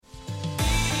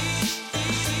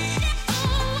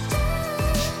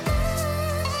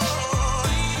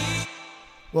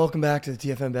Welcome back to the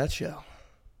TFM Bet Show.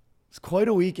 It's quite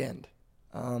a weekend.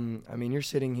 You're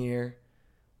sitting here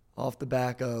off the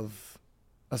back of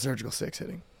a surgical six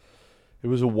hitting. It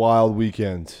was a wild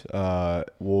weekend.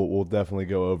 We'll definitely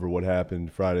go over what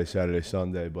happened Friday, Saturday,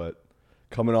 Sunday, but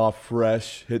coming off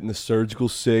fresh, hitting the surgical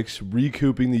six,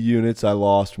 recouping the units I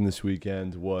lost from this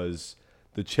weekend was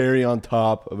the cherry on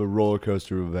top of a roller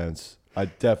coaster of events. I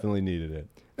definitely needed it.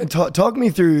 And talk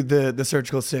me through the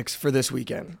surgical six for this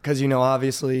weekend, because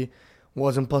obviously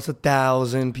wasn't plus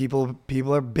 1,000. People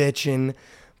are bitching,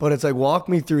 but it's like, walk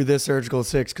me through this surgical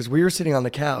six, because we were sitting on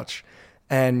the couch,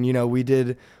 and we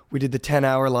did the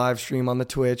 10-hour live stream on the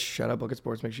Twitch. Shout out Bucket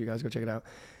Sports. Make sure you guys go check it out.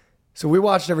 So we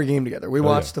watched every game together. We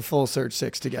watched the full Surge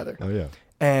six together. Oh yeah.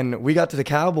 And we got to the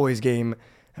Cowboys game,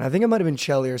 and I think it might have been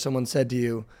Shelly or someone said to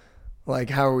you, like,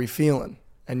 how are we feeling?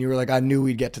 And you were like, I knew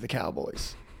we'd get to the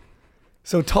Cowboys.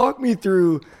 So talk me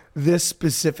through this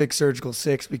specific surgical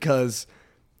six, because,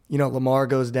 Lamar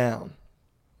goes down.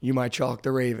 You might chalk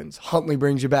the Ravens. Huntley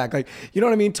brings you back. Like, you know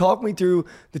what I mean? Talk me through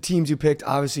the teams you picked.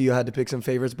 Obviously, you had to pick some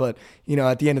favorites, but,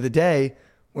 at the end of the day,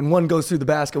 when one goes through the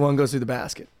basket, one goes through the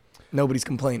basket. Nobody's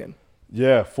complaining.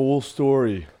 Yeah, full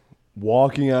story.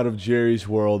 Walking out of Jerry's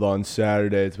World on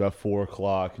Saturday, it's about 4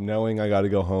 o'clock, knowing I got to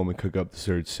go home and cook up the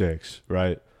Surge 6,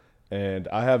 right? And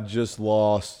I have just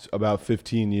lost about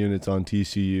 15 units on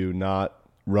TCU, not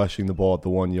rushing the ball at the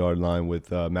 1-yard line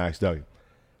with Max Duggan.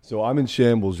 So I'm in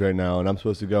shambles right now, and I'm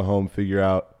supposed to go home and figure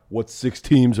out what 6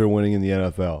 teams are winning in the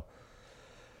NFL.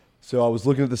 So I was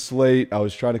looking at the slate. I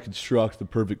was trying to construct the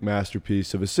perfect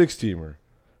masterpiece of a 6-teamer.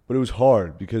 But it was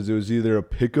hard because it was either a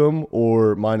pick'em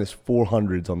or minus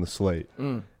 400s on the slate.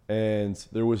 And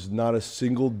there was not a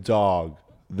single dog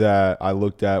that I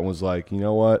looked at and was like, you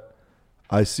know what?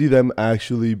 I see them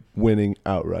actually winning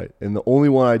outright. And the only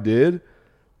one I did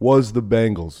was the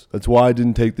Bengals. That's why I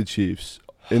didn't take the Chiefs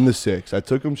in the 6. I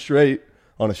took them straight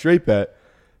on a straight bet.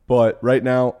 But right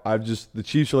now, the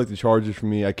Chiefs are like the Chargers for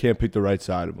me. I can't pick the right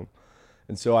side of them.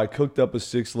 And so I cooked up a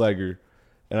 6-legger,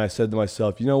 and I said to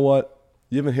myself, you know what?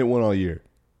 You haven't hit one all year.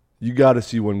 You got to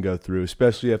see one go through,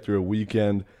 especially after a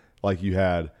weekend like you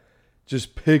had.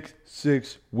 Just pick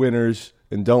 6 winners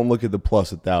and don't look at the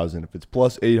plus 1,000. If it's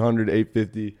plus 800,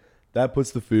 850, that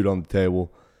puts the food on the table.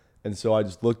 And so I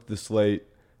just looked at the slate,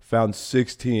 found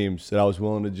 6 teams that I was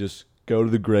willing to just go to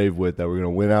the grave with that were going to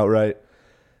win outright.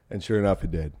 And sure enough,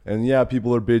 it did. And yeah,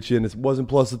 people are bitching. It wasn't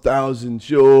plus 1,000.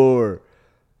 Sure.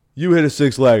 You hit a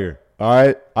 6-legger. All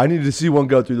right, I needed to see one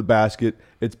go through the basket.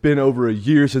 It's been over a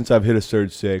year since I've hit a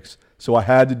Surge 6, so I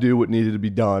had to do what needed to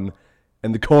be done,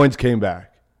 and the coins came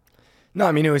back. No,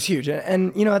 it was huge. And,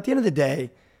 at the end of the day,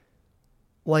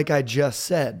 like I just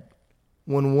said,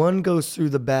 when one goes through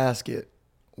the basket,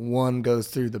 one goes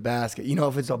through the basket.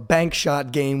 If it's a bank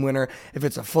shot game winner, if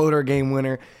it's a floater game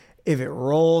winner, if it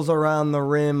rolls around the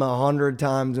rim 100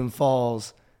 times and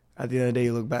falls, at the end of the day,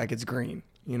 you look back, it's green.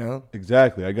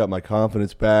 Exactly. I got my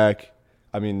confidence back.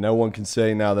 No one can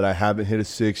say now that I haven't hit a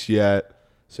 6 yet.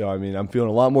 So, I'm feeling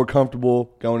a lot more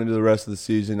comfortable going into the rest of the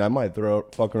season. I might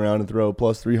fuck around and throw a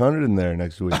plus 300 in there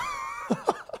next week.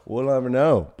 We'll never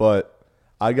know. But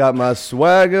I got my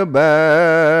swagger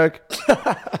back.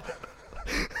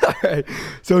 All right.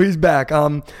 So he's back.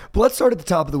 But let's start at the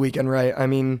top of the weekend, right?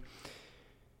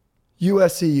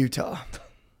 USC, Utah.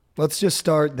 Let's just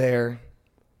start there.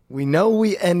 We know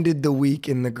we ended the week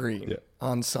in the green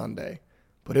on Sunday,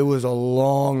 but it was a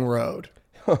long road.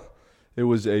 It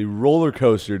was a roller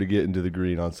coaster to get into the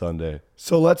green on Sunday.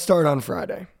 So let's start on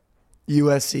Friday.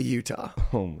 USC, Utah.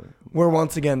 Oh my. We're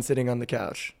once again sitting on the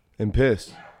couch. And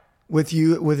pissed. With a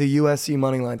USC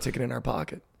money line ticket in our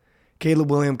pocket.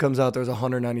 Caleb Williams comes out, there's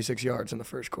 196 yards in the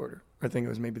first quarter. I think it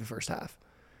was maybe the first half.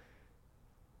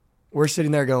 We're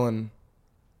sitting there going,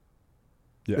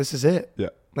 this is it. Yeah.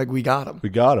 Like, we got him. We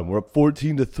got him. We're up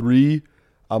 14-3.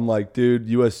 I'm like, dude,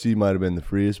 USC might have been the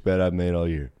freest bet I've made all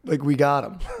year. Like, we got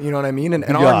him. You know what I mean? And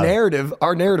our narrative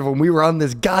when we were on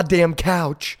this goddamn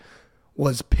couch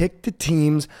was pick the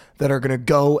teams that are going to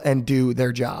go and do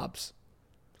their jobs.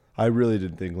 I really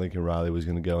didn't think Lincoln Riley was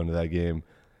going to go into that game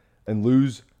and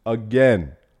lose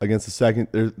again against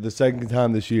the second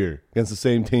time this year against the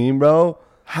same team, bro.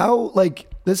 How,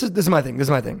 this is my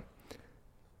thing.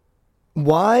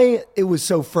 Why it was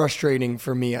so frustrating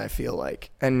for me, I feel like,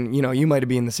 and you might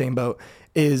be in the same boat,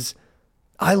 is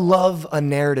I love a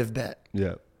narrative bet.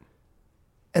 Yeah.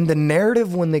 And the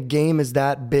narrative when the game is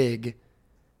that big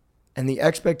and the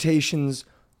expectations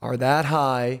are that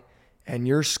high and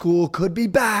your school could be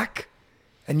back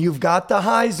and you've got the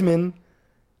Heisman,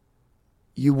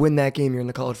 you win that game, you're in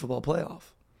the college football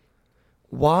playoff.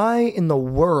 Why in the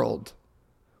world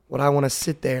would I want to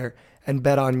sit there and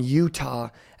bet on Utah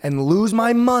and lose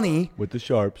my money With the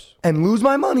Sharps. and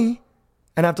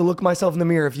have to look myself in the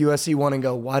mirror if USC won and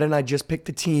go, why didn't I just pick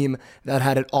the team that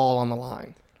had it all on the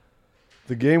line?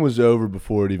 The game was over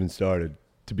before it even started,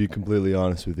 to be completely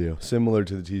honest with you. Similar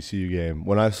to the TCU game.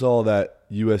 When I saw that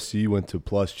USC went to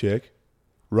plus chick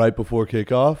right before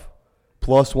kickoff,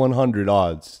 plus 100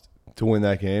 odds to win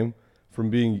that game, from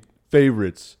being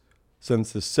favorites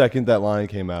since the second that line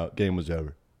came out, game was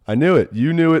over. I knew it.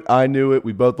 You knew it. I knew it.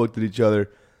 We both looked at each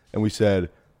other and we said,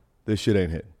 this shit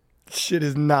ain't hitting. Shit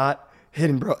is not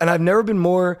hitting, bro. And I've never been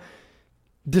more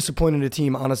disappointed in a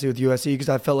team, honestly, with USC because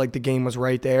I felt like the game was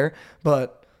right there.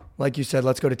 But like you said,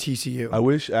 let's go to TCU. I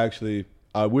wish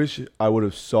I would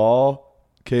have saw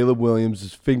Caleb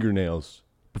Williams' fingernails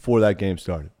before that game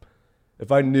started.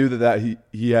 If I knew that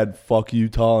he had fuck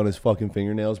Utah on his fucking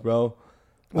fingernails, bro.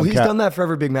 Well, he's done that for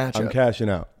every big matchup. I'm cashing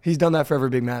out. He's done that for every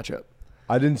big matchup.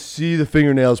 I didn't see the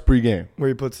fingernails pregame. Where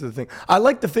he puts the thing. I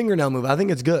like the fingernail move. I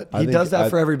think it's good. He does that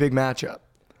for every big matchup.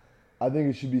 I think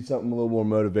it should be something a little more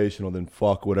motivational than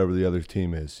fuck whatever the other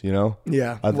team is, you know?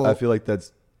 Yeah. I feel like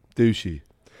that's douchey.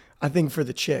 I think for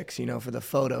the chicks, for the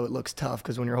photo, it looks tough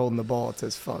because when you're holding the ball, it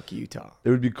says fuck Utah. It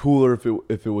would be cooler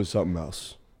if it was something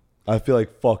else. I feel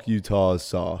like fuck Utah is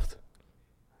soft.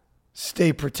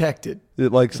 Stay protected.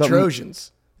 Like the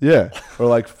Trojans. Yeah. Or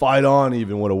like fight on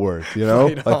even would have worked, you know?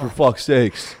 Like for fuck's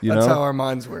sakes, That's how our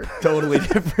minds work. Totally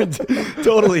different.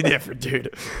 Totally different,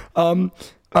 dude. All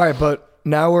right, but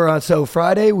now we're on. So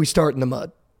Friday, we start in the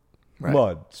mud. Right?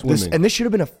 Mud, swimming. This should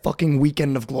have been a fucking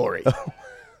weekend of glory.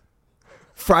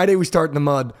 Friday, we start in the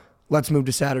mud. Let's move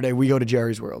to Saturday. We go to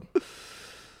Jerry's World.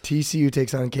 TCU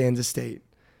takes on Kansas State.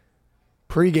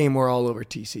 Pre-game, we're all over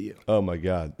TCU. Oh, my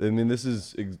God. I mean, this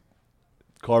is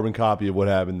carbon copy of what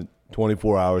happened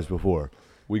 24 hours before.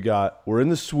 We're in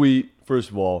the suite,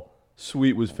 first of all.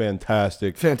 Suite was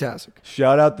fantastic. Fantastic.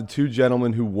 Shout out the two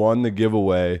gentlemen who won the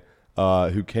giveaway,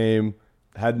 who came,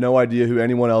 had no idea who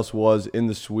anyone else was in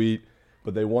the suite,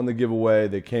 but they won the giveaway.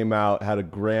 They came out, had a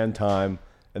grand time,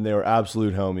 and they were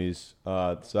absolute homies.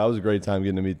 So that was a great time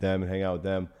getting to meet them and hang out with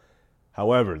them.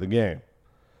 However, the game.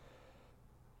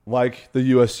 Like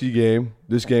the USC game,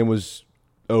 this game was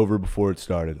over before it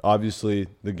started. Obviously,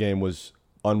 the game was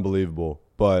unbelievable.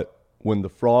 But when the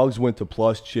Frogs went to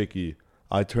plus Chicky,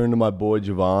 I turned to my boy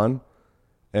Javon,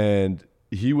 and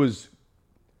he was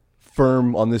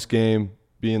firm on this game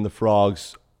being the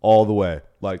Frogs all the way.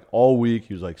 Like all week,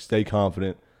 he was like, stay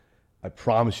confident. I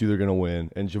promise you they're going to win.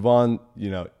 And Javon,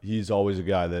 he's always a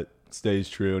guy that stays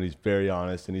true, and he's very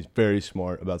honest, and he's very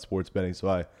smart about sports betting. So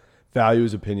I value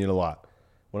his opinion a lot.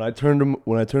 When I turned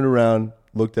around,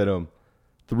 looked at him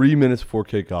 3 minutes before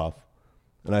kickoff,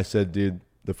 and I said, dude,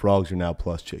 the Frogs are now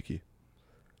plus Chicky.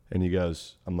 And he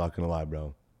goes, I'm not going to lie,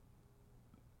 bro.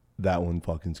 That one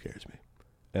fucking scares me.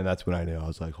 And that's when I knew. I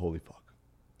was like, holy fuck.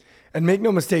 And make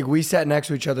no mistake, we sat next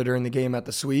to each other during the game at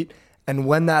the suite. And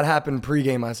when that happened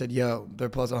pregame, I said, yo, they're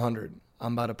plus 100.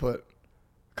 I'm about to put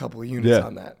a couple of units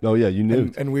on that. Oh, yeah, you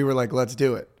nuked. And we were like, let's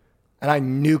do it. And I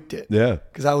nuked it. Yeah.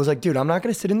 Because I was like, dude, I'm not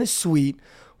going to sit in this suite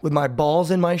with my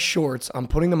balls in my shorts. I'm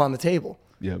putting them on the table.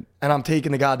 Yep. And I'm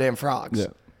taking the goddamn Frogs. Yeah.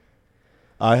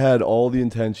 I had all the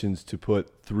intentions to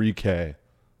put 3K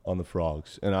on the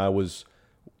Frogs. And I was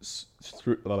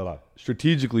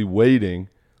strategically waiting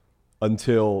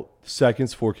until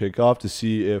seconds before kickoff to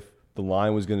see if the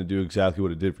line was going to do exactly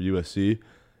what it did for USC.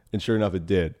 And sure enough, it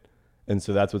did. And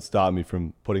so that's what stopped me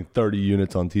from putting 30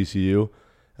 units on TCU.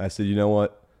 And I said, you know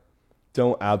what?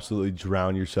 Don't absolutely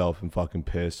drown yourself in fucking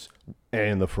piss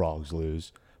and the Frogs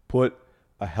lose. Put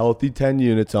a healthy 10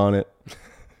 units on it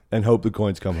and hope the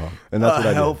coins come home. And that's what I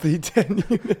did. A healthy 10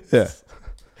 units. Yeah.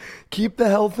 Keep the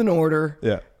health in order.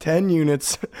 Yeah. 10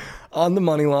 units on the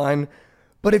money line.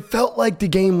 But it felt like the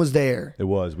game was there. It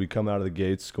was. We come out of the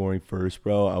gates scoring first,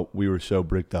 bro. We were so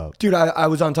bricked up. Dude, I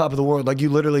was on top of the world. Like, you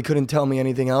literally couldn't tell me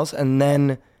anything else. And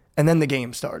then the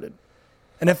game started.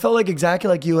 And it felt like exactly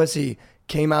like USC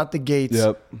came out the gates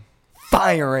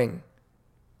firing.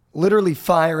 Literally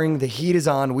firing. The heat is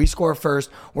on. We score first.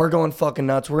 We're going fucking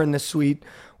nuts. We're in the suite.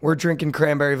 We're drinking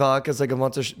cranberry vodkas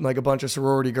like a bunch of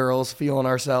sorority girls, feeling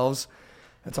ourselves.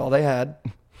 That's all they had.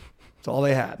 That's all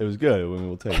they had. It was good. I mean,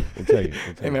 we'll take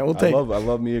it. Hey, man, we'll take it. I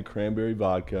love me a cranberry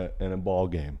vodka and a ball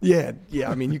game. Yeah.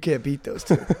 I mean, you can't beat those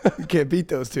two.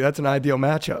 That's an ideal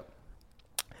matchup.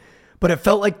 But it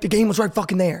felt like the game was right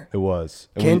fucking there. It was.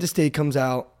 And Kansas State comes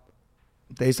out.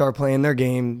 They start playing their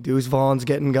game. Deuce Vaughn's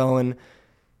getting going.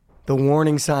 The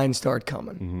warning signs start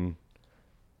coming. Mm-hmm.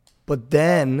 But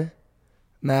then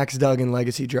Max Duggan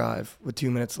legacy drive with 2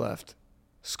 minutes left.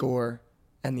 Score.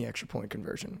 and the extra point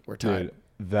conversion. We're tied. Dude,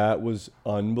 that was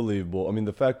unbelievable. I mean,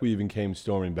 the fact we even came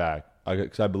storming back,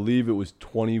 because I believe it was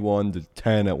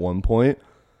 21-10 at one point,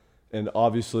 and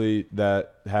obviously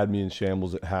that had me in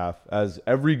shambles at half, as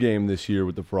every game this year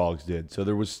with the Frogs did. So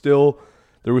there was still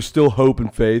hope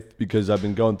and faith, because I've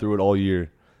been going through it all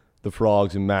year. The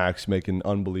Frogs and Max making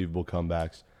unbelievable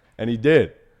comebacks, and he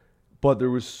did. But there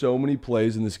was so many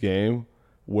plays in this game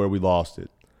where we lost it,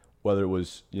 whether it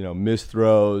was missed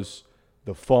throws,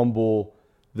 the fumble,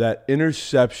 that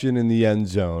interception in the end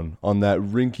zone on that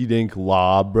rinky-dink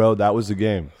lob, bro. That was the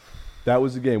game. That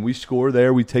was the game. We score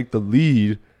there, we take the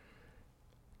lead,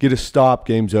 get a stop,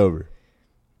 game's over.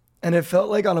 And it felt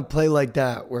like on a play like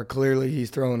that, where clearly he's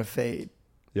throwing a fade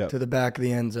to the back of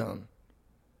the end zone,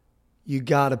 you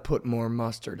got to put more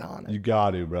mustard on it. You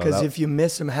got to, bro. Because if you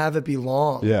miss him, have it be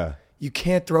long. Yeah. You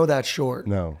can't throw that short.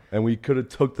 No. And we could have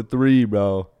took the 3,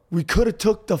 bro. We could have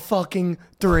took the fucking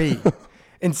 3.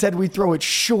 Instead, we throw it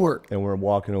short. And we're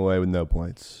walking away with no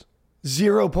points.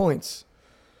 0 points.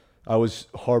 I was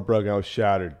heartbroken. I was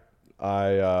shattered.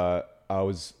 I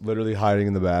was literally hiding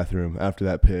in the bathroom after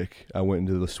that pick. I went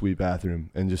into the suite bathroom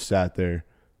and just sat there.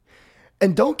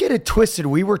 And don't get it twisted.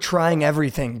 We were trying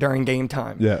everything during game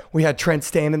time. Yeah. We had Trent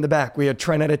stand in the back. We had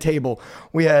Trent at a table.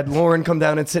 We had Lauren come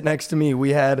down and sit next to me. We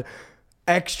had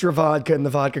extra vodka in the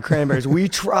vodka cranberries. We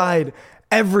tried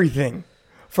everything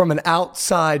from an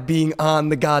outside being on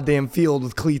the goddamn field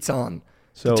with cleats on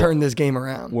to turn this game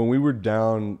around. When we were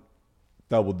down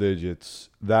double digits,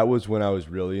 that was when I was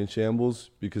really in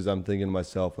shambles, because I'm thinking to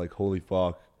myself, like, holy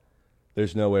fuck,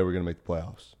 there's no way we're going to make the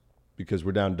playoffs, because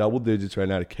we're down double digits right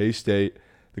now to K-State.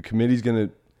 The committee's going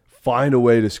to find a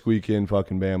way to squeak in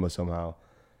fucking Bama somehow.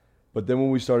 But then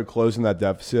when we started closing that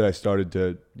deficit, I started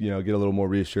to, get a little more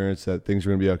reassurance that things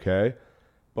were going to be okay.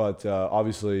 But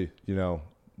obviously, it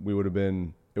would have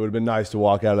been nice to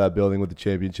walk out of that building with the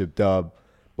championship dub.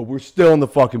 But we're still in the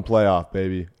fucking playoff,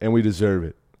 baby, and we deserve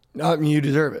it. You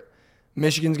deserve it.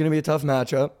 Michigan's going to be a tough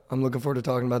matchup. I'm looking forward to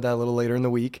talking about that a little later in the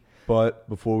week. But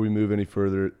before we move any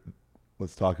further,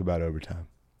 let's talk about overtime.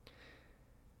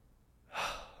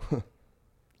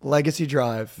 Legacy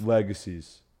drive.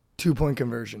 Legacies. 2-point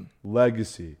conversion.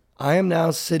 Legacy. I am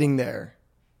now sitting there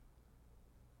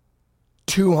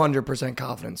 200%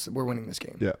 confidence that we're winning this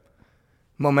game. Yeah.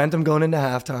 Momentum going into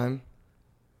halftime.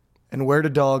 And where do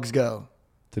dogs go?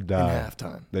 To die. In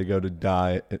halftime. They go to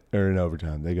die in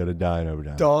overtime. They go to die in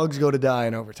overtime. Dogs go to die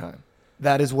in overtime.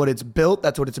 That is what it's built.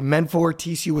 That's what it's meant for.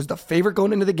 TCU was the favorite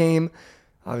going into the game.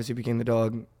 Obviously became the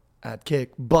dog at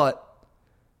kick. But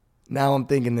now I'm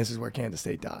thinking this is where Kansas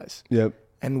State dies. Yep.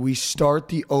 And we start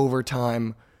the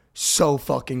overtime so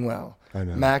fucking well. I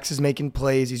know. Max is making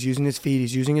plays. He's using his feet.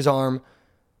 He's using his arm.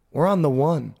 We're on the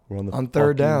 1. We're on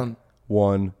third down.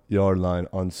 1 yard line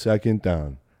on second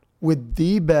down. With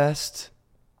the best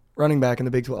running back in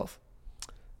the Big 12.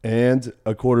 And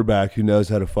a quarterback who knows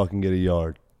how to fucking get a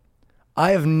yard.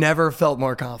 I have never felt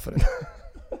more confident.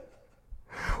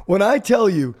 When I tell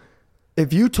you,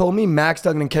 if you told me Max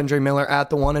Duggan and Kendre Miller at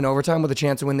the 1 in overtime with a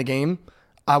chance to win the game,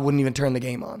 I wouldn't even turn the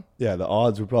game on. Yeah, the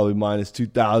odds were probably minus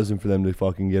 2,000 for them to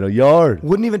fucking get a yard.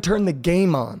 Wouldn't even turn the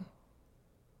game on.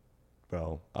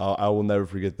 Bro, I will never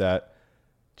forget that.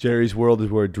 Jerry's world is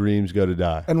where dreams go to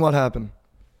die. And what happened?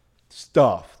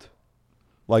 Stuffed.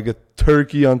 Like a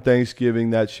turkey on Thanksgiving,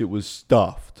 that shit was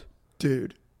stuffed.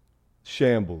 Dude.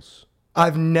 Shambles.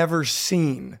 I've never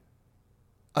seen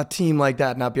a team like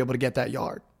that not be able to get that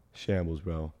yard. Shambles,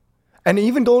 bro. And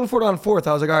even going for it on 4th,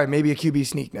 I was like, all right, maybe a QB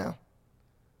sneak now.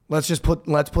 Let's put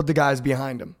the guys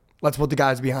behind him. Let's put the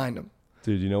guys behind him.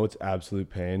 Dude, you know what's absolute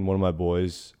pain? One of my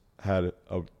boys had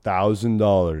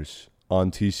 $1,000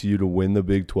 on TCU to win the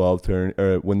Big 12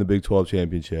 win the Big 12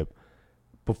 championship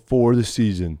before the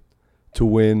season, to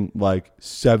win like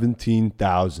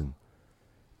 17,000.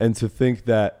 And to think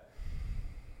that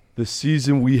the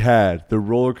season we had, the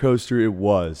roller coaster it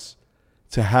was,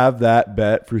 to have that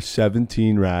bet for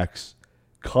 17 racks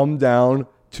come down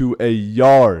to a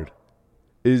yard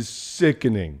is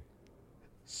sickening.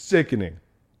 Sickening.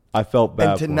 I felt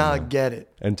bad for him. And to not get it.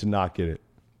 And to not get it.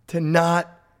 To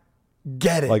not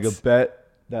get it. Like a bet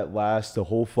that lasts the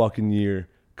whole fucking year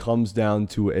comes down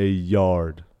to a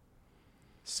yard.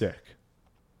 Sick.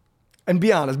 And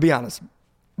be honest.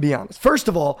 First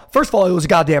of all, it was a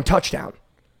goddamn touchdown.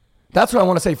 That's what I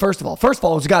want to say first of all. First of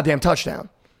all, it was a goddamn touchdown.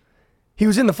 He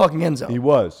was in the fucking end zone. He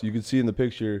was. You could see in the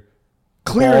picture.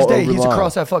 Clear as day, he's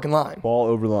across that fucking line. Ball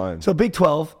over line. So Big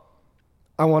 12,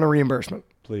 I want a reimbursement.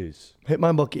 Please. Hit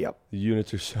my bookie up. The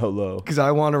units are so low. Because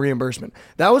I want a reimbursement.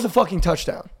 That was a fucking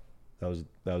touchdown. That was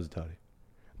a tutty.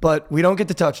 But we don't get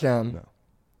the touchdown. No.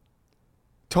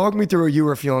 talk me through what you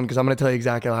were feeling, because I'm going to tell you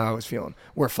exactly how I was feeling.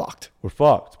 We're fucked. We're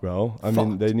fucked, bro. I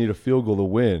mean, they need a field goal to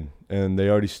win, and they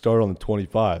already start on the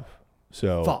 25.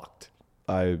 So Fucked.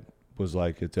 I was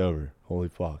like, it's over. Holy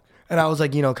fuck. And I was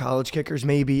like, college kickers,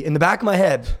 maybe. In the back of my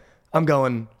head, I'm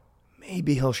going,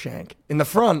 maybe he'll shank. In the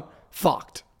front,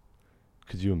 fucked.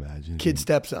 Could you imagine? Kid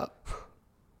steps up.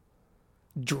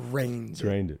 Drained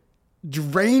it.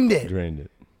 Drained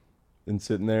it. And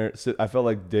sitting there, I felt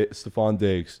like Stephon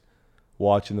Diggs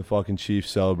watching the fucking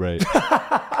Chiefs celebrate.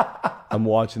 I'm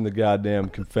watching the goddamn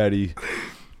confetti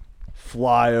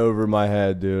fly over my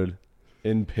head, dude,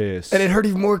 in piss. And it hurt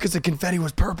even more because the confetti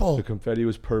was purple. The confetti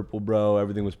was purple, bro.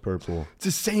 Everything was purple. It's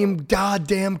the same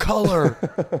goddamn color.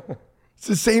 It's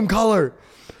the same color.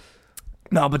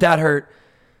 No, but that hurt.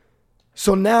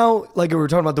 So now, like we were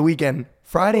talking about the weekend,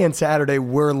 Friday and Saturday,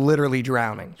 we're literally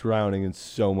drowning. Drowning in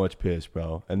so much piss,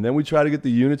 bro. And then we try to get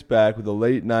the units back with a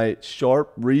late night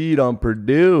sharp read on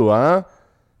Purdue, huh?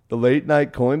 The late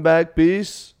night coin back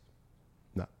piece?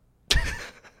 No.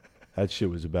 That shit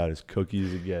was about as cookie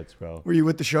as it gets, bro. Were you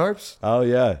with the Sharps? Oh,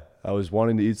 yeah. I was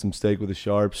wanting to eat some steak with the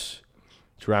Sharps,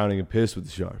 drowning in piss with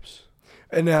the Sharps.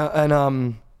 And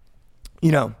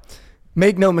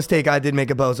make no mistake, I did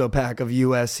make a bozo pack of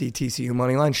USC TCU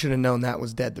money line. Should have known that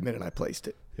was dead the minute I placed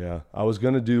it. Yeah, I was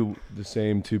going to do the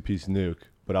same two-piece nuke,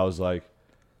 but I was like,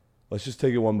 let's just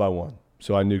take it one by one.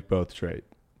 So I nuked both straight,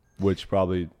 which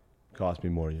probably cost me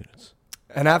more units.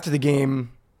 And after the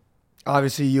game,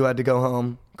 obviously you had to go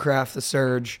home, craft the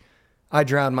surge. I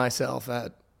drowned myself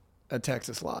at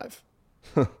Texas Live.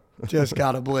 Just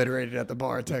got obliterated at the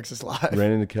bar at Texas Live.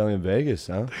 Ran into Kelly in Vegas,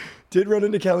 huh? Did run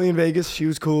into Kelly in Vegas. She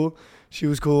was cool.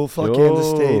 Fuck Kansas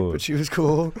State, but she was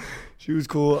cool.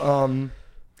 I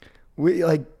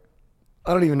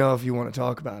don't even know if you want to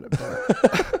talk about it,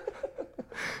 but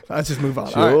let's just move on.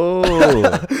 Sure. All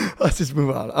right. Let's just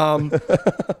move on.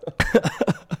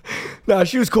 No,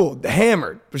 she was cool.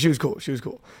 Hammered, but she was cool.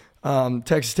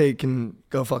 Texas State can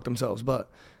go fuck themselves, but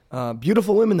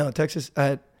beautiful women though.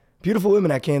 Beautiful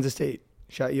women at Kansas State.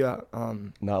 Shout you out.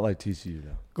 Not like TCU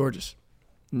though. Gorgeous.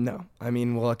 No, I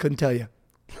mean, well, I couldn't tell you.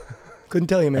 Couldn't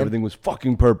tell you, man. Everything was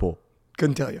fucking purple.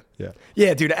 Couldn't tell you. Yeah.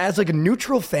 Yeah, dude, as like a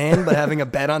neutral fan, but having a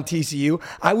bet on TCU,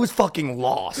 I was fucking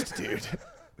lost, dude.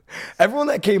 Everyone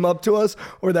that came up to us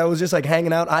or that was just like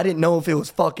hanging out, I didn't know if it was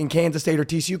fucking Kansas State or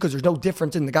TCU because there's no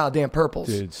difference in the goddamn purples.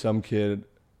 Dude, some kid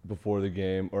before the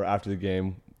game or after the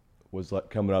game was like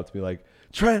coming up to me like,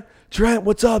 Trent,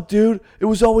 what's up, dude? It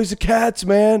was always the Cats,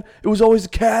 man. It was always the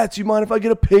Cats. You mind if I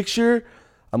get a picture?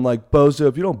 I'm like, bozo,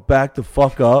 if you don't back the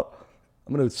fuck up,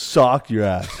 I'm going to sock your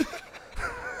ass.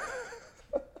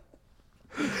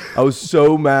 I was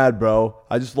so mad, bro.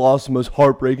 I just lost the most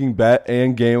heartbreaking bet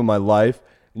and game of my life,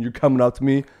 and you're coming up to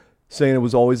me saying it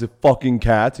was always the fucking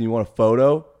Cats and you want a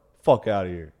photo? Fuck out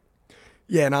of here.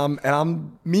 Yeah,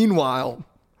 and meanwhile,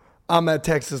 I'm at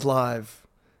Texas Live,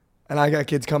 and I got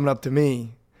kids coming up to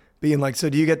me being like, so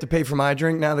do you get to pay for my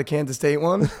drink now, the Kansas State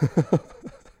one?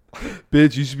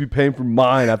 Bitch, you should be paying for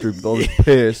mine after all this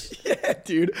piss. Yeah,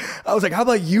 dude. I was like, how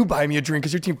about you buy me a drink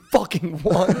because your team fucking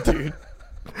won, dude.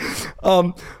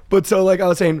 But so like I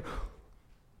was saying,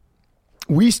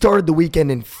 we started the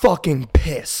weekend in fucking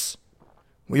piss.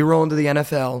 We roll into the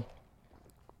NFL.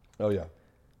 Oh, yeah.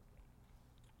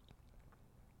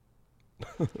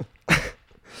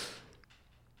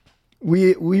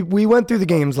 We went through the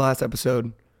games last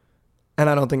episode, and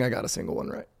I don't think I got a single one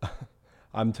right.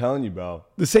 I'm telling you, bro.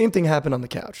 The same thing happened on the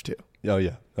couch, too. Oh,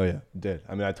 yeah. Did.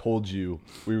 I mean, I told you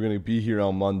we were going to be here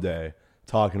on Monday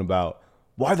talking about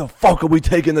why the fuck are we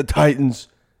taking the Titans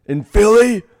in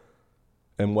Philly?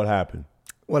 And what happened?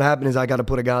 What happened is I got to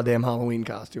put a goddamn Halloween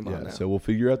costume on now. So we'll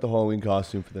figure out the Halloween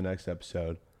costume for the next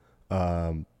episode.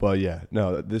 But yeah,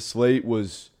 no, this slate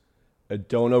was,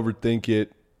 don't overthink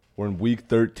it. We're in week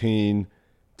 13.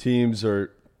 Teams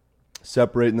are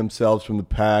separating themselves from the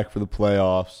pack for the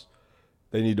playoffs.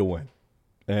 They need to win.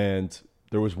 And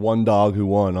there was one dog who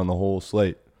won on the whole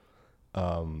slate.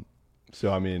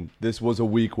 So, I mean, this was a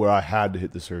week where I had to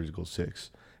hit the surgical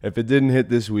 6. If it didn't hit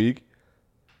this week,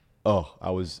 I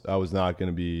was not going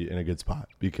to be in a good spot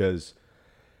because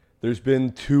there's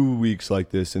been 2 weeks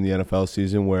like this in the NFL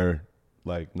season where,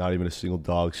 like, not even a single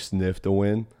dog sniffed a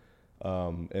win.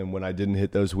 And when I didn't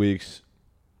hit those weeks,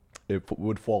 it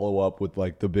would follow up with,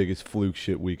 like, the biggest fluke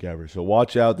shit week ever. So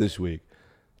watch out this week.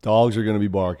 Dogs are going to be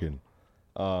barking.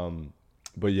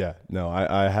 But, yeah, no,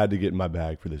 I had to get in my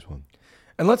bag for this one.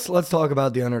 And let's talk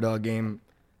about the underdog game.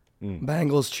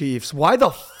 Bengals Chiefs. Why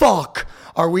the fuck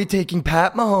are we taking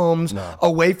Pat Mahomes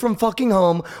away from fucking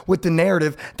home with the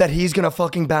narrative that he's going to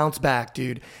fucking bounce back,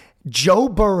 dude? Joe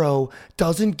Burrow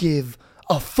doesn't give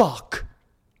a fuck.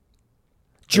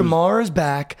 Jamar is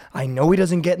back. I know he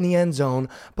doesn't get in the end zone,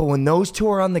 but when those two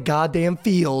are on the goddamn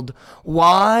field,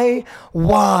 why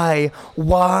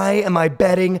am I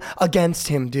betting against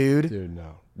him, dude? Dude,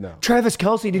 no. Travis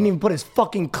Kelce didn't even put his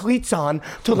fucking cleats on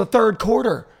till the third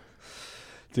quarter.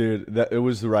 Dude, it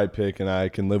was the right pick, and I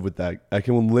can live with that. I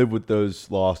can live with those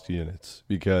lost units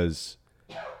because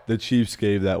the Chiefs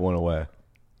gave that one away.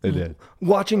 They did.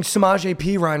 Watching Samaje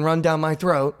Perine run down my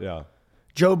throat. Yeah.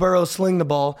 Joe Burrow sling the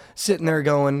ball, sitting there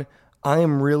going, I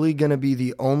am really going to be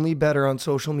the only bettor on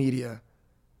social media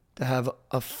to have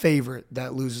a favorite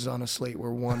that loses on a slate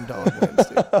where one dog wins.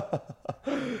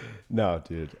 Dude. No,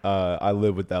 dude. I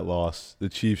live with that loss. The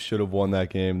Chiefs should have won that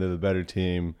game. They're the better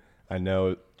team. I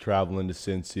know traveling to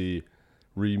Cincy,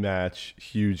 rematch,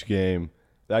 huge game.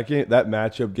 That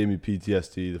matchup gave me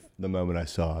PTSD the moment I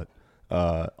saw it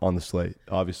on the slate.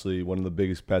 Obviously, one of the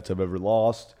biggest bets I've ever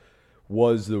lost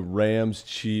was the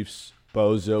Rams-Chiefs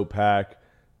bozo pack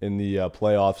in the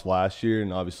playoffs last year,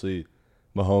 and obviously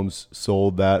Mahomes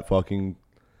sold that fucking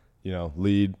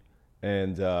lead,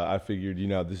 and I figured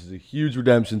this is a huge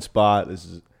redemption spot. This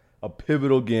is a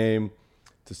pivotal game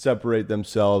to separate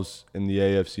themselves in the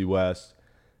AFC West.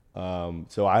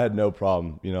 So I had no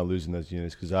problem losing those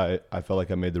units because I felt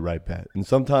like I made the right bet, and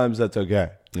sometimes that's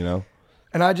okay,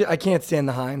 And I can't stand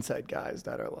the hindsight guys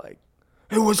that are like,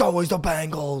 it was always the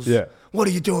Bengals. Yeah. What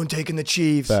are you doing taking the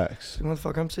Chiefs? Facts.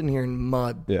 Motherfucker, I'm sitting here in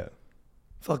mud. Yeah.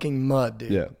 Fucking mud,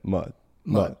 dude. Yeah, mud.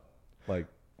 Like,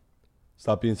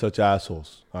 stop being such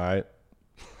assholes, all right?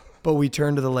 But we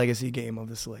turn to the legacy game of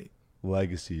the slate.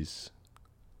 Legacies.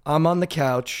 I'm on the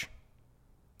couch,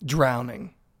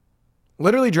 drowning.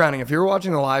 Literally drowning. If you were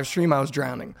watching the live stream, I was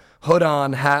drowning. Hood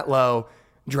on, hat low,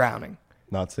 drowning.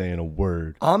 Not saying a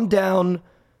word. I'm down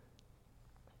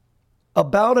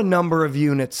about a number of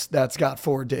units that's got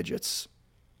 4 digits.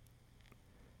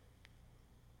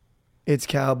 It's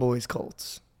Cowboys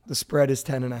Colts. The spread is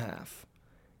 10.5.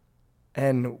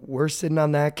 And we're sitting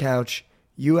on that couch.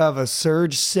 You have a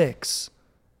surge 6.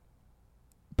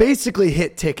 Basically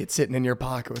hit ticket sitting in your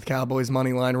pocket with Cowboys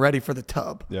money line ready for the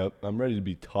tub. Yep. I'm ready to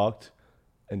be tucked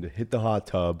and to hit the hot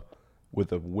tub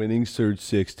with a winning surge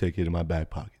 6 ticket in my back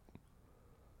pocket.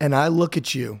 And I look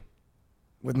at you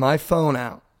with my phone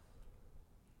out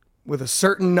with a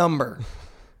certain number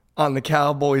on the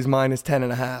Cowboys minus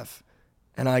 10.5.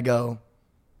 And I go,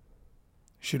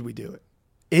 should we do it?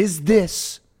 Is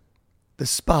this the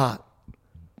spot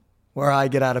where I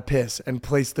get out of piss and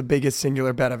place the biggest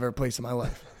singular bet I've ever placed in my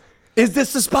life? Is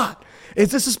this the spot?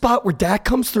 Is this a spot where Dak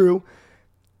comes through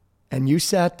and you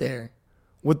sat there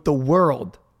with the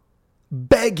world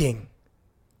begging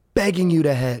you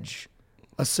to hedge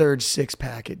a surge 6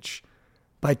 package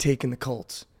by taking the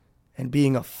Colts and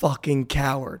being a fucking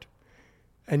coward?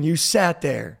 And you sat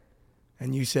there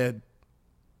and you said,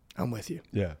 I'm with you.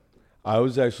 Yeah. I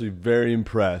was actually very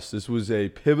impressed. This was a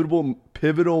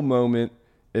pivotal moment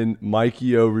in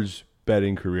Mikey Over's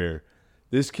betting career.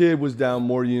 This kid was down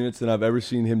more units than I've ever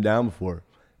seen him down before.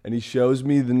 And he shows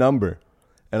me the number.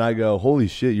 And I go, holy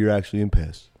shit, you're actually in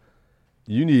piss.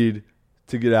 You need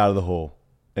to get out of the hole.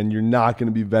 And you're not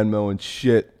going to be Venmoing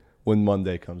shit when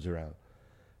Monday comes around.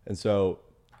 And so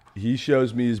he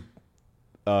shows me his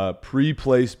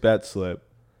pre-placed bet slip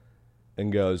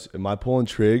and goes, am I pulling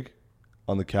trig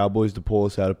on the Cowboys to pull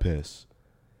us out of piss?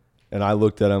 And I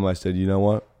looked at him. I said, you know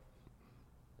what?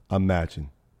 I'm matching.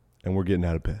 And we're getting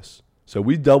out of piss. So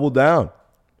we doubled down.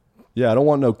 Yeah, I don't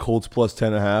want no Colts plus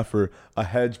 10.5 or a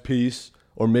hedge piece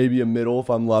or maybe a middle if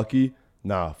I'm lucky.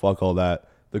 Nah, fuck all that.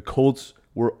 The Colts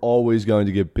were always going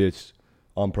to get bitched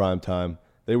on primetime.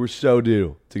 They were so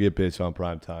due to get bitched on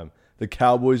primetime. The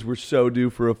Cowboys were so due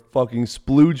for a fucking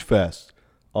splooge fest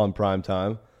on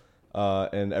primetime.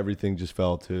 And everything just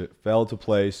fell to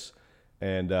place.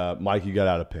 And Mikey got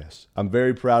out of piss. I'm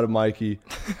very proud of Mikey.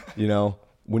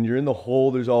 When you're in the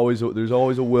hole, there's always a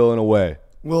will and a way.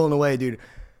 Will and a way, dude.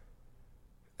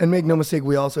 And make no mistake,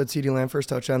 we also had CeeDee Lamb first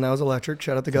touchdown. That was electric.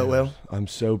 Shout out to Goat Whale. I'm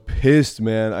so pissed,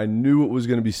 man. I knew it was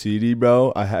going to be CeeDee,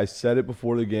 bro. I said it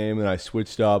before the game, and I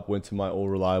switched up, went to my old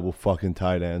reliable fucking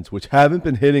tight ends, which haven't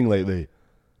been hitting lately.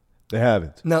 They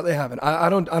haven't. No, they haven't. I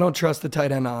don't trust the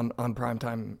tight end on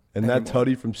primetime. And that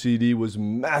tutty from CD was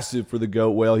massive for the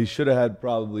Goat Whale. He should have had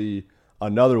probably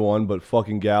another one, but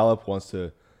fucking Gallup wants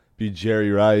to be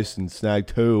Jerry Rice and snag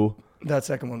 2. That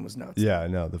second one was nuts. Yeah, I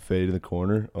know. The fade in the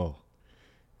corner. Oh.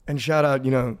 And shout out,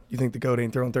 you think the GOAT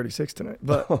ain't throwing 36 tonight.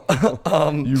 But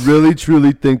you really,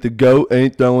 truly think the GOAT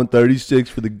ain't throwing 36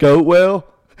 for the Goat Whale?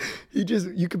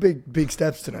 You could make big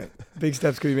steps tonight. Big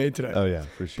steps could be made tonight. Oh, yeah,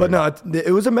 for sure. But no,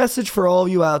 it was a message for all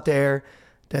you out there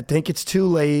that think it's too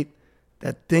late,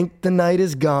 that think the night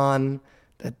is gone,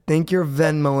 that think you're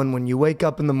Venmoing when you wake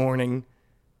up in the morning,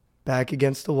 back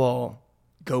against the wall,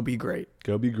 go be great.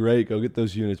 Go be great. Go get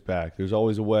those units back. There's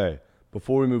always a way.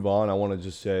 Before we move on, I want to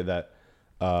just say that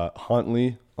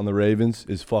Huntley on the Ravens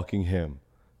is fucking him.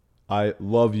 I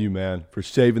love you, man, for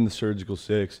saving the surgical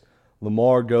six.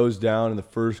 Lamar goes down in the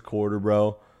first quarter,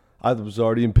 bro. I was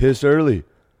already in piss early.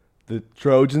 The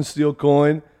Trojans steal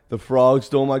coin. The Frogs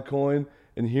stole my coin.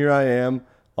 And here I am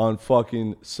on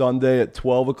fucking Sunday at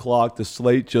 12 o'clock. The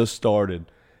slate just started.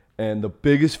 And the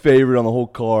biggest favorite on the whole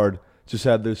card just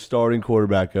had their starting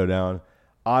quarterback go down.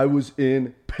 I was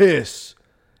in piss.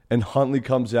 And Huntley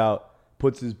comes out,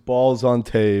 puts his balls on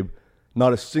tape.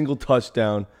 Not a single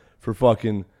touchdown for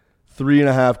fucking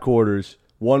 3.5 quarters.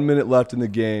 1 minute left in the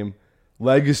game.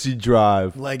 Legacy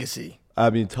drive. Legacy. I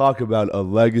mean, talk about a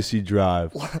legacy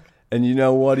drive. And you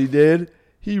know what he did?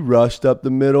 He rushed up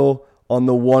the middle on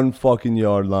the 1 fucking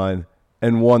yard line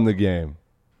and won the game.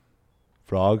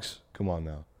 Frogs, come on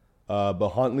now. But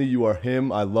Huntley, you are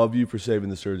him. I love you for saving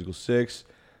the surgical six.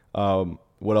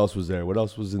 What else was there? What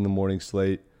else was in the morning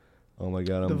slate? Oh my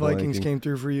God, The Vikings came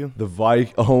through for you.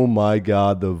 Oh my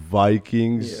God, the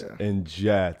Vikings and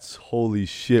Jets. Holy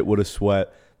shit, what a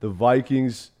sweat. The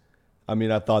Vikings, I mean,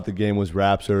 I thought the game was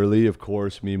wraps early. Of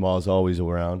course, Meemaw's always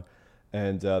around.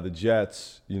 And the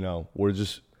Jets, you know, were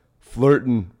just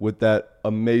flirting with that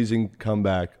amazing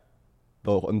comeback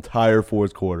the entire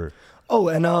fourth quarter. Oh,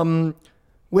 and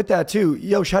with that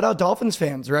too, shout out Dolphins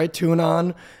fans, right?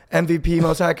 2-on, MVP,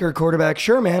 most accurate quarterback.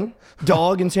 Sure, man.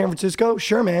 Dog in San Francisco.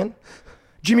 Sure, man.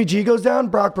 Jimmy G goes down.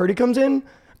 Brock Purdy comes in.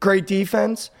 Great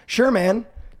defense. Sure, man.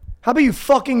 How about you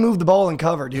fucking move the ball and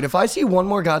cover, dude? If I see one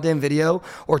more goddamn video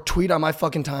or tweet on my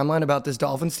fucking timeline about this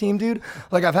Dolphins team, dude,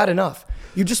 like I've had enough.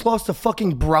 You just lost to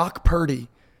fucking Brock Purdy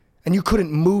and you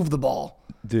couldn't move the ball.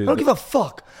 Dude, I don't give a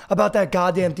fuck about that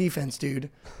goddamn defense, dude.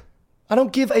 I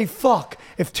don't give a fuck.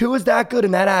 If Tua is that good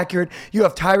and that accurate, you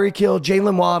have Tyreek Hill,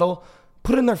 Jalen Waddle,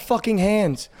 put it in their fucking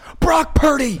hands. Brock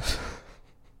Purdy!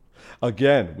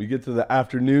 Again, we get to the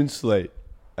afternoon slate.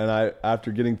 And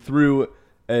after getting through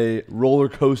a roller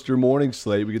coaster morning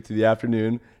slate, we get to the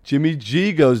afternoon. Jimmy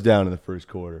G goes down in the first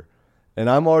quarter. And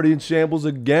I'm already in shambles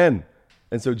again.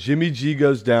 And so Jimmy G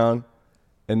goes down.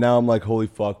 And now I'm like, holy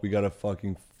fuck, we got to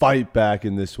fucking fight back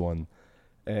in this one.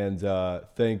 And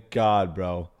thank God,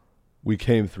 bro, we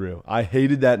came through. I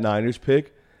hated that Niners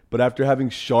pick. But after having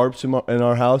sharps in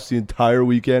our house the entire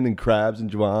weekend and Krabs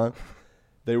and Javon,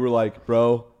 they were like,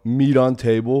 bro, meat on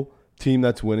table, team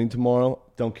that's winning tomorrow,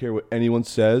 don't care what anyone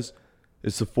says,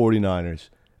 it's the 49ers.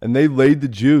 And they laid the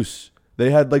juice. They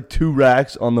had like 2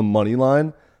 racks on the money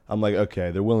line. I'm like,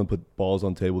 okay, they're willing to put balls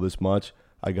on table this much.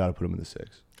 I got to put them in the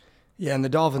 6. Yeah, and the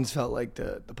Dolphins felt like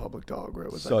the public dog where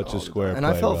it was such like a square and play,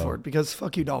 I fell bro. for it because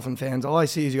fuck you Dolphin fans. All I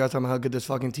see is you guys talking about how good this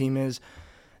fucking team is.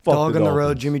 Fuck Dog the on the road,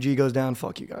 Dolphins. Jimmy G goes down.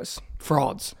 Fuck you guys.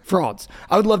 Frauds.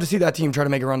 I would love to see that team try to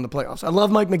make a run in the playoffs. I love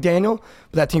Mike McDaniel,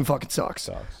 but that team fucking sucks.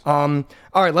 All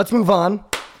right, let's move on.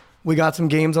 We got some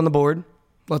games on the board.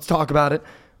 Let's talk about it.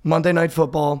 Monday Night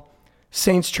Football.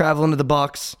 Saints traveling to the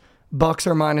Bucks. Bucks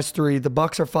are -3. The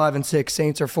Bucks are 5-6.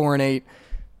 Saints are 4-8.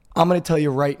 I'm going to tell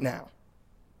you right now,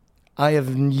 I have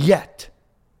yet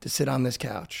to sit on this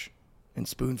couch and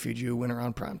spoon feed you a winner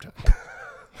on primetime.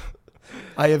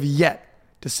 I have yet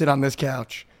to sit on this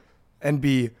couch and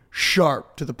be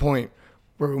sharp to the point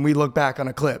where when we look back on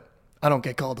a clip, I don't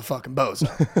get called a fucking bozo.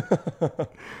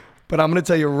 But I'm going to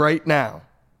tell you right now,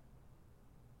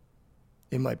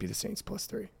 it might be the Saints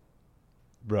 +3.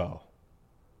 Bro.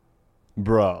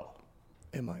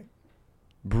 It might.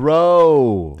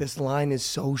 Bro. This line is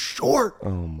so short.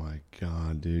 Oh, my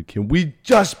God, dude. Can we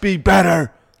just be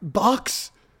better?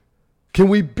 Bucks? Can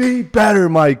we be better,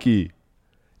 Mikey?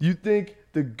 You think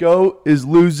the GOAT is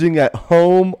losing at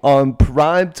home on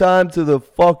primetime to the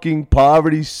fucking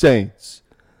poverty Saints?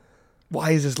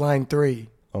 Why is this line 3?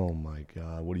 Oh, my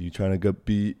God. What are you trying to go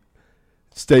be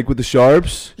steak with the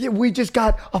sharps? Yeah, we just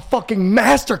got a fucking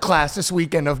masterclass this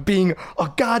weekend of being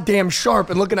a goddamn sharp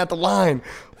and looking at the line.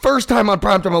 First time on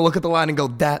primetime, I look at the line and go,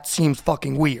 that seems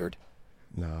fucking weird.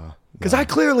 Nah. Because I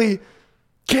clearly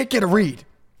can't get a read.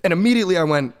 And immediately I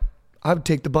went, I would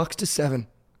take the Bucks to 7.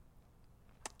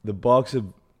 The Bucks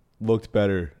have looked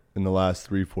better in the last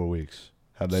 3-4 weeks.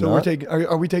 Have they So not? we're taking.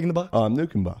 Are we taking the Bucks? I'm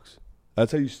nuking Bucks.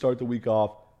 That's how you start the week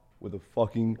off, with a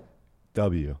fucking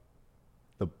W.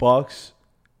 The Bucks.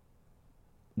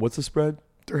 What's the spread?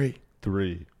 3.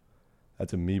 3.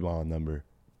 That's a me-ball number.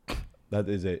 That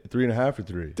is a 3.5 or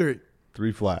 3? 3.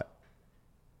 3 flat.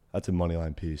 That's a money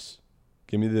line piece.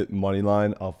 Give me the money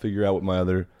line. I'll figure out what my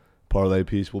other parlay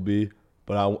piece will be.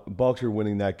 But Bucks are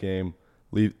winning that game.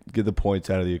 Get the points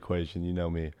out of the equation. You know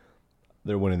me.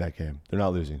 they're winning that game. They're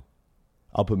not losing.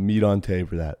 I'll put meat on tape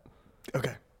for that.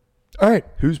 Okay. All right.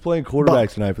 Who's playing quarterback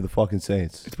Bucks. tonight for the fucking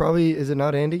Saints? It's probably, is it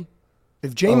not Andy?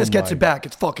 If Jameis gets my it back,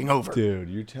 it's fucking over. Dude,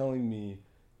 you're telling me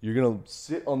you're going to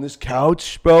sit on this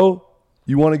couch, bro?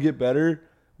 You want to get better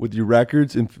with your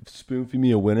records and spoon feed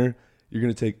me a winner? You're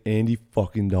going to take Andy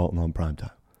fucking Dalton on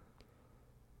primetime.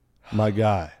 My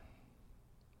guy.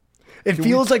 It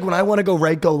feels like when I want to go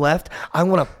right, go left, I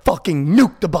want to fucking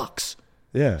nuke the Bucks.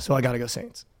 Yeah. So I got to go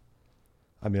Saints.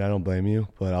 I mean, I don't blame you,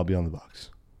 but I'll be on the Bucks.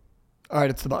 All right,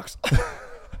 it's the Bucks.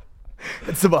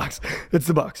 It's the Bucks. It's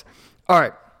the Bucks. All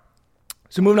right.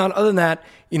 So moving on. Other than that,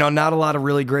 not a lot of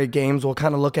really great games. We'll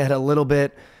kind of look ahead a little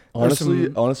bit.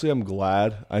 Honestly, I'm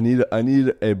glad. I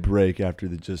need a break after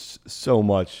just so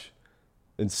much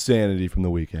insanity from the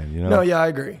weekend. No, yeah, I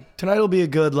agree. Tonight will be a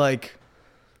good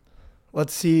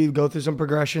let's see, go through some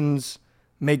progressions,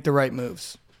 make the right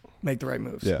moves.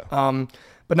 Yeah.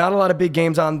 But not a lot of big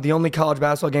games on. The only college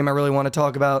basketball game I really want to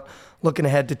talk about, looking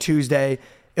ahead to Tuesday,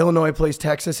 Illinois plays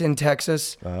Texas in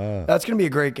Texas. That's going to be a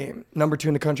great game. Number 2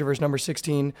 in the country versus number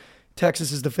 16.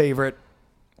 Texas is the favorite.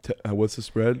 What's the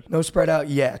spread? No spread out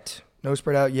yet. But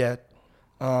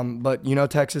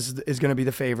Texas is going to be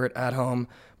the favorite at home.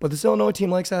 But this Illinois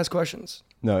team likes to ask questions.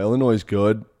 No, Illinois is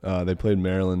good. They played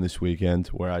Maryland this weekend,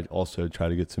 where I also tried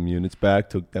to get some units back,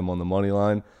 took them on the money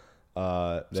line.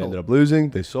 They ended up losing.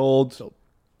 They sold.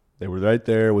 They were right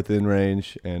there within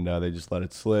range, and they just let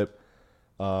it slip.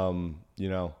 I'm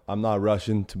not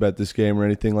rushing to bet this game or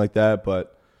anything like that,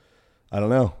 but I don't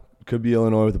know. It could be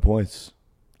Illinois with the points.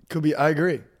 Could be. I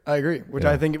agree. Which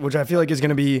I feel like is going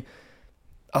to be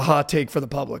a hot take for the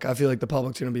public. I feel like the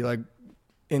public's going to be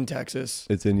in Texas.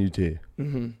 It's in UT.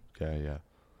 Mm-hmm. Okay, yeah.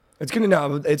 It's going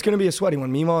to be a sweaty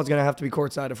one. Meanwhile, it's going to have to be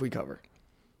courtside if we cover.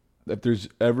 If there's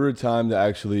ever a time to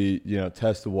actually,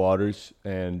 test the waters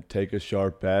and take a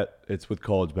sharp bet, it's with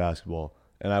college basketball.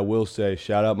 And I will say,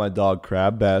 shout out my dog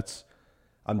Crab Bets.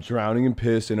 I'm drowning in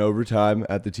piss in overtime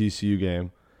at the TCU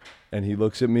game, and he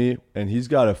looks at me, and he's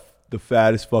got the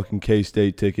fattest fucking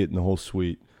K-State ticket in the whole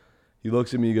suite. He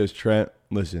looks at me, he goes, Trent,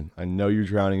 listen, I know you're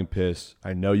drowning in piss.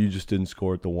 I know you just didn't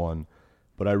score at the 1,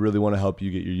 but I really want to help you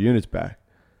get your units back.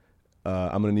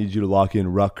 I'm going to need you to lock in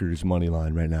Rutgers money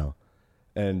line right now.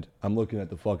 And I'm looking at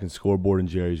the fucking scoreboard in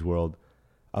Jerry's world.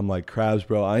 I'm like, Krabs,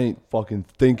 bro, I ain't fucking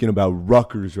thinking about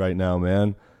Rutgers right now,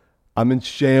 man. I'm in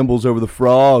shambles over the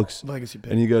Frogs. Legacy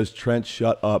pick. And he goes, Trent,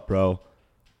 shut up, bro.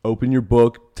 Open your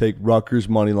book, take Rutgers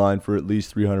money line for at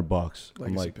least $300.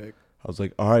 Legacy pick. I was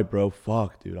like, all right, bro,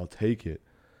 fuck, dude, I'll take it.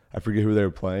 I forget who they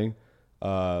were playing,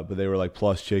 but they were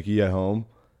plus Chicky at home.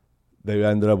 They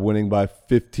ended up winning by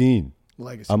 15.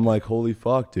 Legacy. I'm like, holy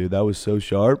fuck, dude, that was so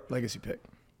sharp. Legacy pick.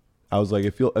 I was like,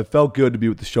 it felt good to be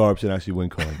with the Sharps and actually win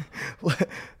coin.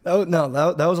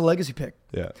 that was a legacy pick.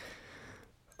 Yeah.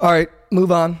 All right, move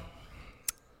on.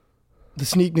 The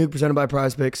Sneak Nuke presented by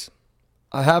Prize Picks.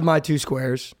 I have my 2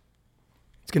 squares.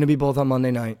 It's going to be both on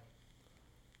Monday night.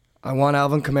 I want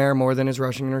Alvin Kamara more than his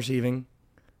rushing and receiving.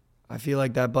 I feel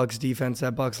like that Bucs defense,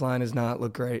 that Bucs line does not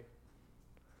look great.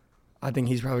 I think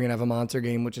he's probably going to have a monster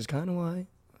game, which is kind of why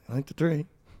I like the 3.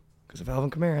 Because if Alvin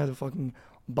Kamara has a fucking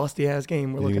busty-ass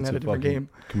game, we're looking at a different game.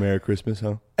 Kamara Christmas,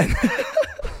 huh?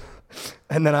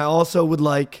 And then I also would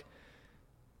like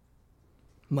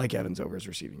Mike Evans over his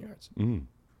receiving yards.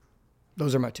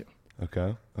 Those are my 2.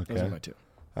 Okay. Those are my 2.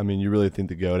 I mean, you really think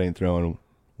the GOAT ain't throwing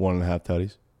 1.5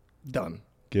 tutties? Done.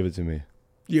 Give it to me.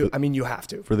 You have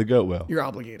to. For the GOAT whale. You're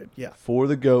obligated, yeah. For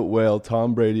the GOAT whale,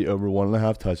 Tom Brady over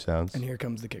 1.5 touchdowns. And here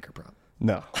comes the kicker prop.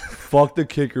 No. Fuck the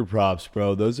kicker props,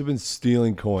 bro. Those have been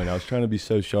stealing coin. I was trying to be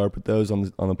so sharp with those on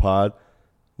the pod.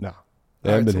 No.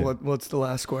 They haven't been hit. What's the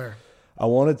last square? I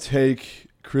want to take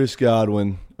Chris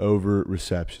Godwin over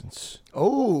receptions.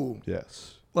 Oh.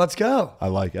 Yes. Let's go. I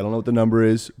like it. I don't know what the number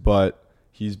is, but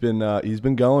he's been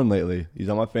going lately. He's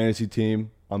on my fantasy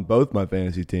team, on both my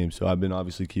fantasy teams, so I've been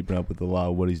obviously keeping up with a lot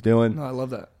of what he's doing. No, I love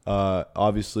that.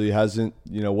 Obviously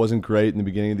wasn't great in the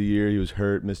beginning of the year. He was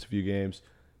hurt, missed a few games.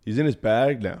 He's in his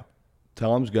bag now.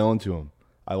 Tom's going to him.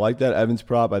 I like that Evans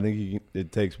prop. I think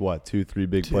it takes, 2-3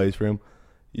 big plays for him.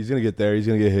 He's going to get there. He's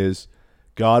going to get his.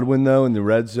 Godwin, though, in the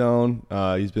red zone,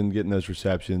 he's been getting those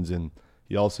receptions, and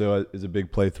he also is a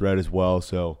big play threat as well.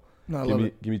 So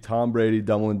give me Tom Brady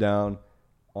doubling down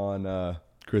on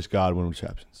Chris Godwin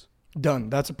receptions. Done.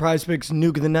 That's a Prize Picks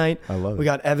nuke of the night. I love it. We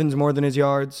got Evans more than his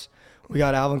yards. We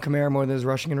got Alvin Kamara more than his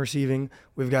rushing and receiving.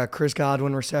 We've got Chris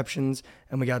Godwin receptions,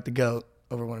 and we got the GOAT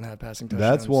over 1.5 passing touchdowns.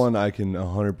 That's one I can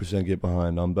 100% get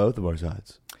behind on both of our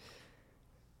sides.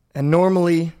 And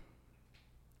normally,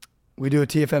 we do a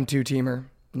TFM 2-teamer.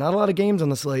 Not a lot of games on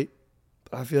the slate,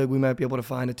 but I feel like we might be able to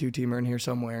find a 2-teamer in here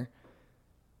somewhere.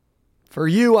 For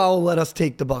you, I'll let us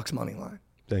take the Bucks money line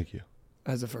Thank you.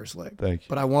 as the first leg. Thank you.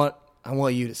 But I want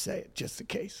you to say it just in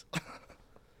case.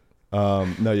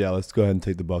 No, yeah, let's go ahead and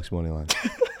take the Bucks money line.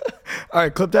 All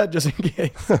right, clip that just in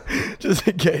case. Just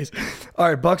in case. All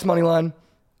right, Bucks money line.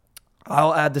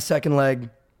 I'll add the second leg.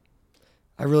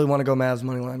 I really want to go Mavs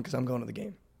money line because I'm going to the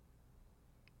game.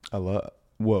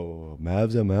 Whoa,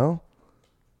 Mavs ML?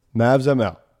 Mavs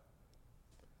ML.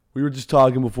 We were just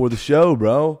talking before the show,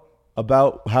 bro,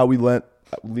 about how we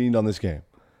leaned on this game.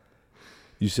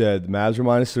 You said the Mavs were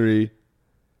 -3.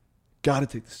 Got to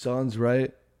take the Suns,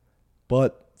 right?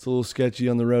 But it's a little sketchy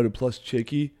on the road at plus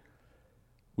Chicky.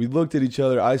 We looked at each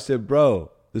other. I said,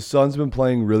 bro, the Suns have been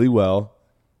playing really well.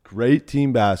 Great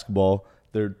team basketball.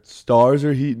 Their stars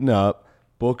are heating up.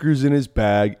 Booker's in his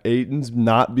bag. Ayton's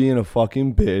not being a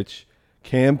fucking bitch.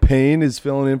 Cam Payne is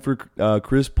filling in for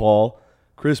Chris Paul.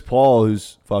 Chris Paul,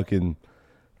 who's fucking...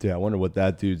 Dude, I wonder what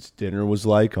that dude's dinner was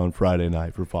like on Friday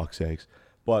night, for fuck's sakes.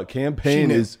 But Cam Payne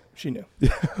is... She knew.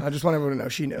 I just want everyone to know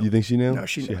she knew. You think she knew? No,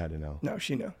 she knew. She had to know. No,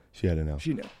 she knew. She had to know.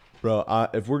 She knew. Bro,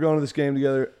 if we're going to this game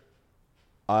together,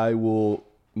 I will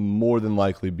more than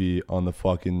likely be on the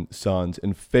fucking Suns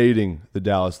and fading the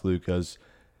Dallas Lucas.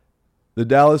 The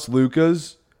Dallas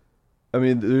Lucas, I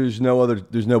mean, there's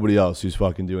nobody else who's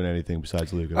fucking doing anything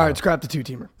besides Luka. All right, scrap the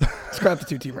two-teamer. Scrap the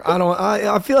two-teamer.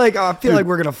 I feel like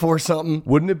we're gonna force something.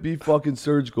 Wouldn't it be fucking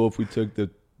surgical if we took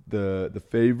the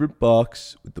favorite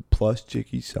Bucks with the plus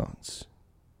Chicky Suns?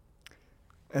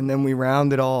 And then we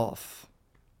rounded off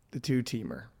the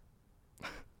two-teamer.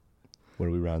 What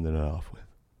are we rounding it off with?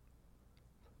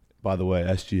 By the way,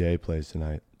 SGA plays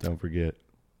tonight. Don't forget.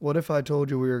 What if I told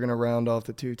you we were going to round off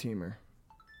the two-teamer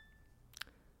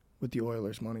with the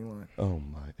Oilers money line? Oh,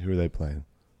 my. Who are they playing?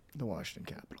 The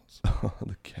Washington Capitals.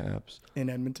 The Caps. In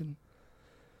Edmonton.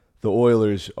 The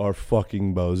Oilers are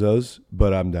fucking bozos,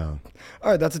 but I'm down.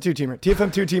 All right, that's a two-teamer.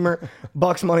 TFM two-teamer,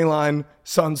 Bucks money line,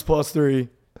 Suns +3,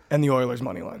 and the Oilers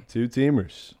money line. Two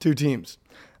teamers. Two teams.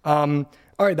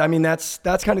 All right, I mean, that's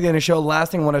kind of the end of the show.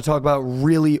 Last thing I want to talk about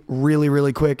really, really,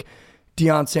 really quick.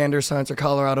 Deion Sanders signs for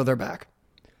Colorado. They're back.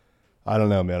 I don't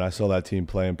know, man. I saw that team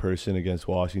play in person against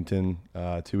Washington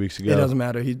 2 weeks ago. It doesn't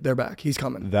matter. They're back. He's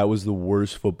coming. That was the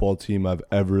worst football team I've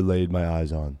ever laid my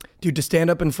eyes on. Dude, to stand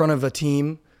up in front of a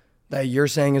team that you're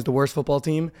saying is the worst football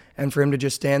team, and for him to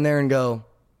just stand there and go,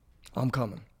 I'm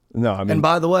coming. No, I mean... And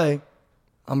by the way,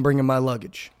 I'm bringing my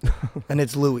luggage. And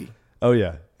it's Louis. Oh,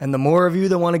 yeah. And the more of you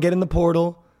that want to get in the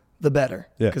portal, the better.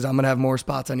 Yeah. Because I'm going to have more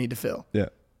spots I need to fill. Yeah.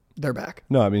 They're back.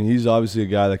 No, I mean, he's obviously a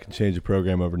guy that can change a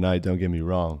program overnight. Don't get me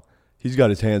wrong. He's got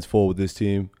his hands full with this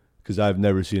team because I've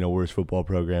never seen a worse football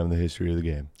program in the history of the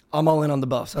game. I'm all in on the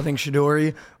Buffs. I think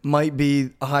Shadori might be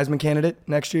a Heisman candidate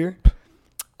next year.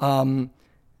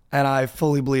 And I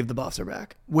fully believe the Buffs are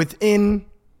back within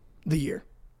the year.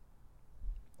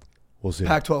 We'll see.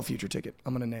 Pac-12 future ticket.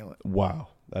 I'm going to nail it. Wow.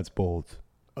 That's bold.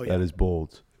 Oh, yeah. That is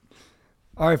bold.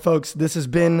 All right, folks. This has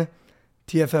been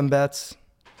TFM Bets,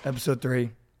 episode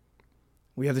 3.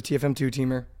 We have the TFM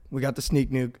 2-teamer. We got the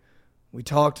sneak nuke. We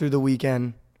talked through the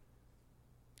weekend.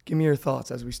 Give me your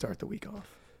thoughts as we start the week off.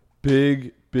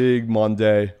 Big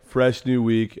Monday. Fresh new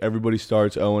week. Everybody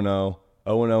starts 0-0.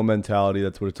 0-0 mentality.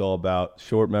 That's what it's all about.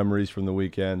 Short memories from the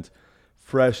weekend.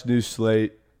 Fresh new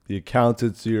slate. The account's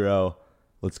at 0.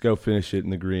 Let's go finish it in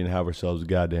the green and have ourselves a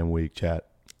goddamn week, chat.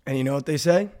 And you know what they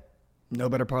say? No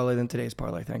better parlay than today's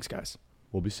parlay. Thanks, guys.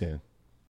 We'll be seeing.